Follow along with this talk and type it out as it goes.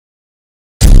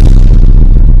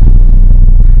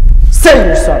Say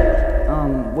you're sorry.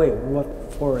 Wait,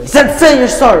 what for? I said say you're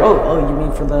sorry. Oh, you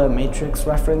mean for the Matrix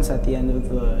reference at the end of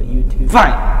the YouTube?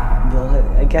 Fine. Well,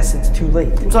 I guess it's too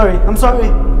late. I'm sorry.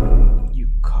 You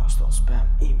caused all spam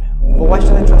email. But why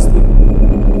should I trust you?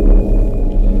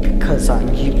 Because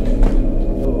I'm you.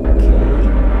 Okay.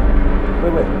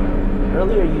 Wait.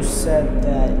 Earlier you said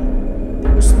that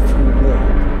it was too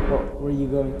late. What, were you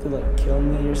going to like kill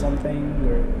me or something?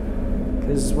 Or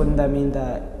because wouldn't that mean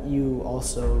that you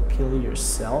also kill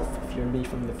yourself if you're me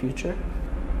from the future?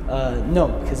 No,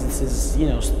 because this is, you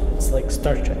know, it's like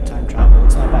Star Trek time travel.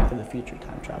 It's not Back to the Future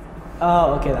time travel.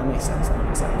 Oh, okay, that makes sense.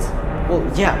 Well,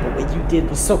 yeah, but what you did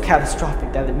was so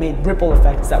catastrophic that it made ripple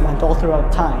effects that went all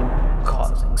throughout time,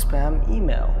 causing spam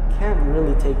email. Can't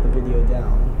really take the video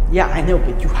down. Yeah, I know,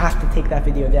 but you have to take that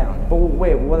video down. But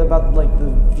wait, what about like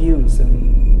the views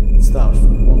and stuff?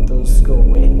 Won't those go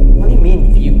away? What do you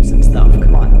mean views and stuff?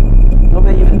 Come on.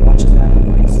 Nobody even watches that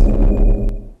anyways.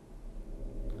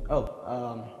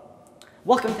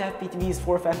 Welcome to FPTV's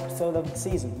 4th episode of the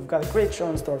season. We've got a great show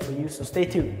in store for you, so stay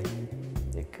tuned.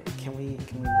 Can we like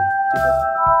do that?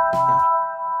 Yeah.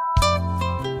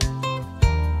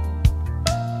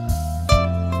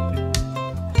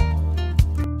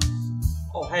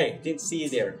 Oh, hey, didn't see you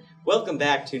there. Welcome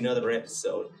back to another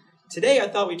episode. Today I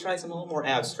thought we'd try something a little more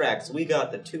abstract, so we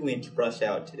got the 2-inch brush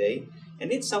out today,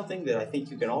 and it's something that I think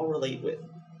you can all relate with,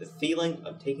 the feeling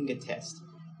of taking a test.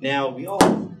 Now, we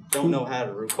all don't know how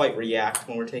to quite react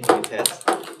when we're taking a test,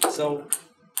 so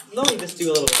let me just do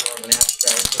a little bit more of an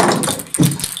abstract.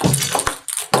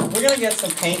 We're going to get some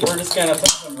paint. We're just going to put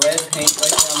some red paint right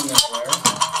down in the square.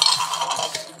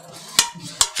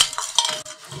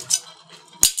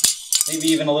 Maybe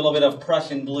even a little bit of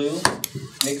Prussian blue.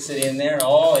 Mix it in there.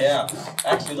 Oh, yeah.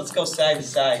 Actually, let's go side to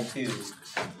side, too.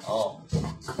 Oh,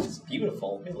 it's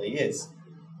beautiful. It really is.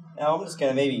 Now, I'm just going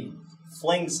to maybe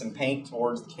fling some paint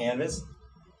towards the canvas.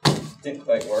 Didn't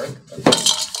quite work, but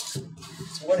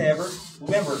it's whatever.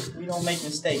 Remember, we don't make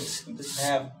mistakes. We just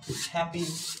have happy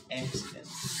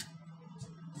accidents.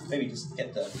 Maybe just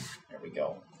get the... There we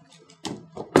go.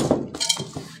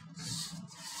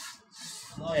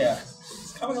 Oh, yeah.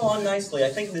 It's coming along nicely. I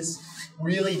think this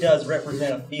really does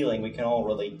represent a feeling we can all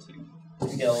relate to.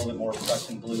 We get a little bit more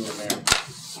Prussian blue in there.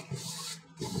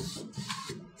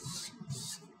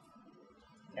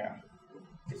 Yeah.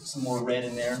 Get some more red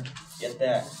in there. Get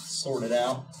that sorted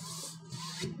out.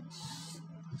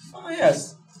 Oh,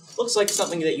 yes. Looks like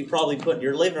something that you probably put in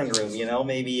your living room, you know.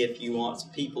 Maybe if you want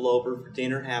some people over for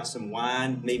dinner, have some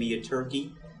wine, maybe a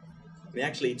turkey. I mean,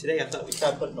 actually, today I thought we'd try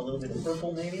putting a little bit of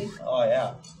purple, maybe. Oh,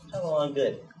 yeah. Coming along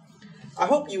good. I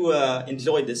hope you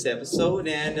enjoyed this episode,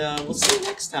 and we'll see you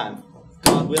next time,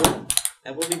 God willing,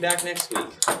 and we'll be back next week.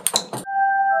 Come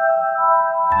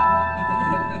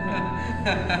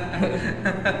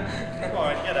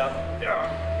on, get up.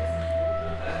 Yeah.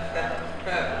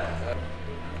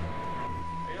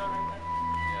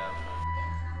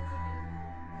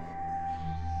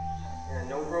 Yeah,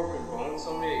 no broken bones,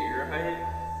 somebody at your height,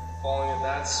 falling at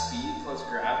that speed plus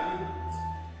gravity.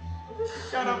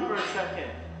 Shut up for a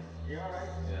second. You alright?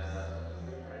 Yeah.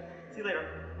 See you later.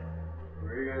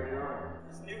 Where are you guys going?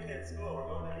 This new kid's school, we're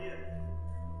going to eat it.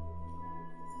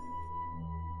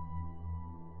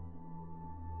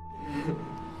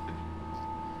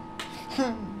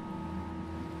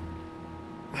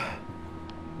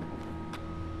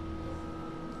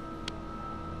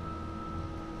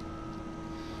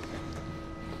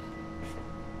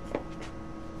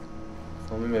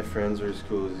 If only my friends were as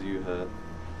cool as you had.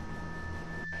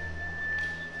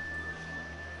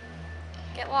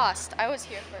 Get lost. I was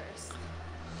here first.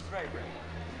 Right.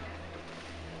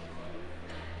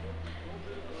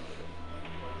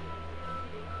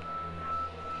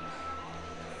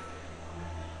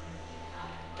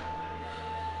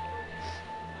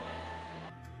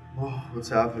 Oh, what's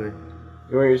happening?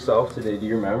 You weren't yourself today. Do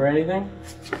you remember anything?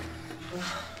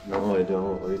 No, I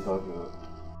don't. What are you talking about?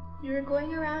 You were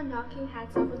going around knocking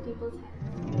hats off of people's heads.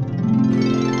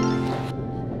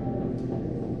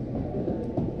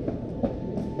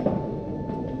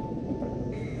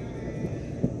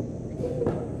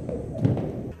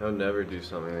 I would never do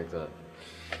something like that.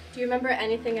 Do you remember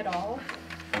anything at all?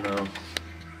 No.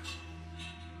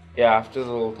 Yeah, after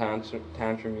the little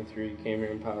tantrum you threw, you came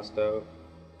here and passed out.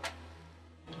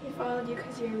 He followed you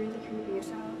because you were really creepy as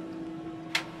hell.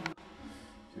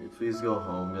 Can we please go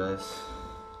home, guys?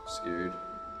 I'm scared.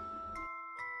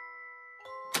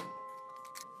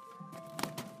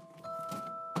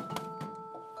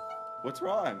 What's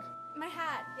wrong? My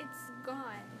hat, it's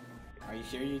gone. Are you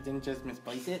sure you didn't just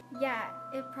misplace it? Yeah,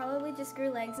 it probably just grew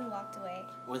legs and walked away.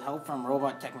 With help from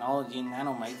robot technology and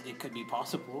nanomites, it could be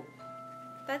possible.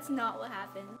 That's not what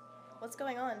happened. What's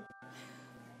going on?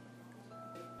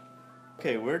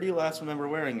 Okay, where do you last remember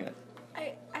wearing it?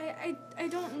 I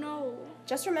don't know.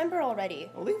 Just remember already.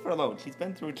 Well, leave her alone. She's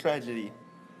been through a tragedy.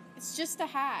 It's just a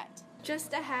hat.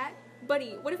 Just a hat?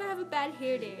 Buddy, what if I have a bad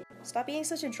hair day? Stop being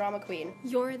such a drama queen.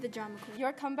 You're the drama queen.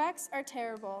 Your comebacks are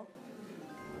terrible.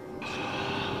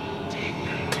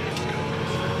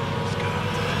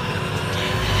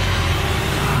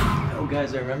 Oh,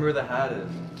 guys, I remember where the hat is.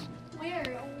 Where?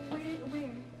 Where?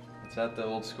 It's at the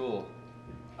old school.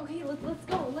 Okay, let's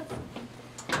go. Let's.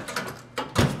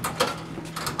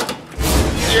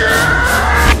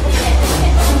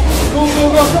 What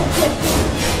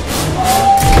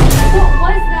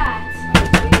was that?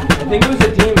 I think it was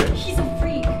a demon. He's a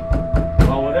freak.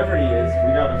 Well, whatever he is,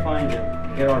 we gotta find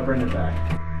him. Get our Brenda back.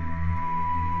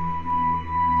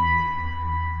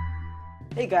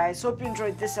 Hey guys, hope you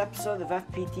enjoyed this episode of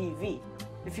FPTV.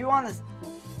 If you want to